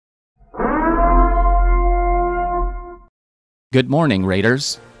Good morning,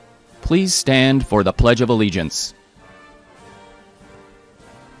 Raiders. Please stand for the Pledge of Allegiance.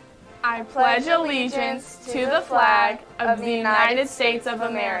 I pledge allegiance to the flag of the United States of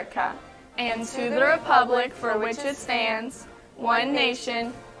America and to the republic for which it stands, one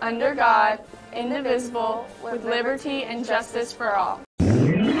nation, under God, indivisible, with liberty and justice for all.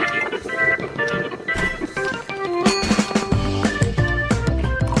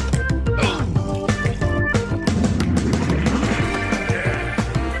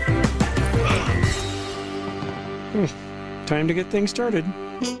 Time to get things started.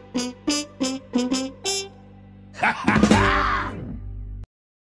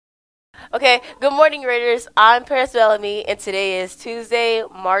 Okay, good morning, Raiders. I'm Paris Bellamy, and today is Tuesday,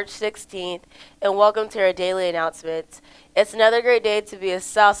 March 16th, and welcome to our daily announcements. It's another great day to be a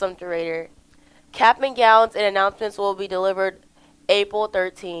South Sumter Raider. Cap and gowns and announcements will be delivered April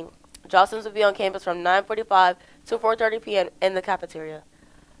 13th. Jostens will be on campus from 9:45 to 4:30 p.m. in the cafeteria.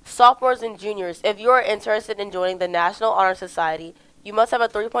 Sophomores and juniors, if you are interested in joining the National Honor Society, you must have a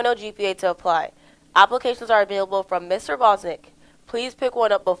 3.0 GPA to apply. Applications are available from Mr. Bosnick. Please pick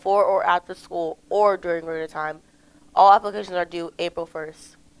one up before or after school or during regular time. All applications are due April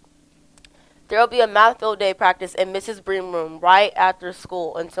 1st. There will be a math field day practice in Mrs. Bream room right after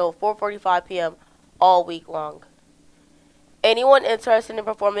school until 4:45 p.m. all week long. Anyone interested in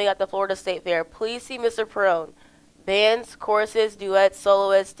performing at the Florida State Fair, please see Mr. Perone. Bands, choruses, duets,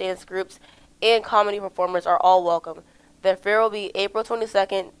 soloists, dance groups, and comedy performers are all welcome. The fair will be April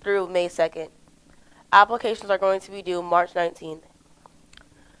 22nd through May 2nd. Applications are going to be due March 19th.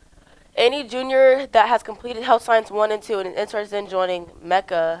 Any junior that has completed Health Science 1 and 2 and is interested in joining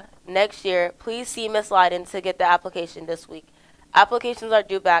MECA next year, please see Ms. Lyden to get the application this week. Applications are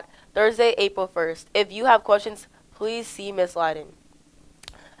due back Thursday, April 1st. If you have questions, please see Ms. Lyden.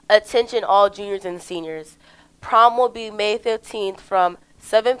 Attention all juniors and seniors. Prom will be May 15th from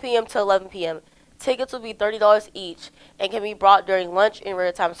 7 p.m. to 11 p.m. Tickets will be $30 each and can be brought during lunch and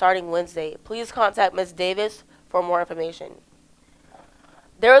regular time starting Wednesday. Please contact Ms. Davis for more information.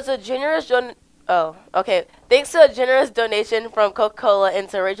 There was a generous Thanks to a generous donation from Coca-Cola and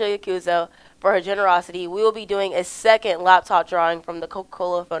to Rachel Yakuzo for her generosity, we will be doing a second laptop drawing from the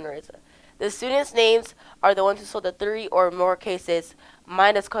Coca-Cola fundraiser. The students' names are the ones who sold the 3 or more cases,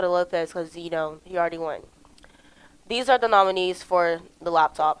 minus Cota Lopez because, he already won. These are the nominees for the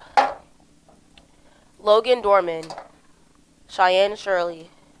laptop. Logan Dorman, Cheyenne Shirley,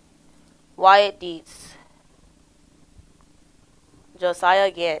 Wyatt Dietz, Josiah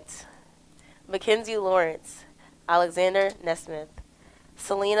Gantz, Mackenzie Lawrence, Alexander Nesmith,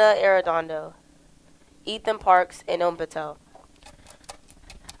 Selena Arredondo, Ethan Parks, and Om Patel.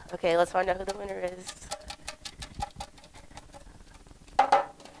 Okay, let's find out who the winner is.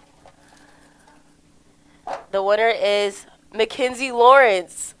 The winner is Mackenzie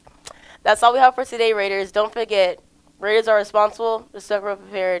Lawrence. That's all we have for today, Raiders. Don't forget, Raiders are responsible, respectful,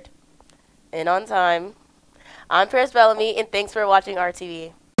 prepared, and on time. I'm Paris Bellamy, and thanks for watching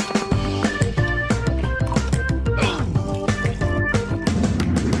RTV.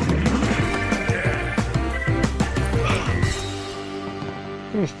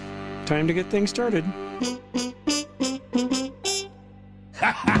 Time to get things started.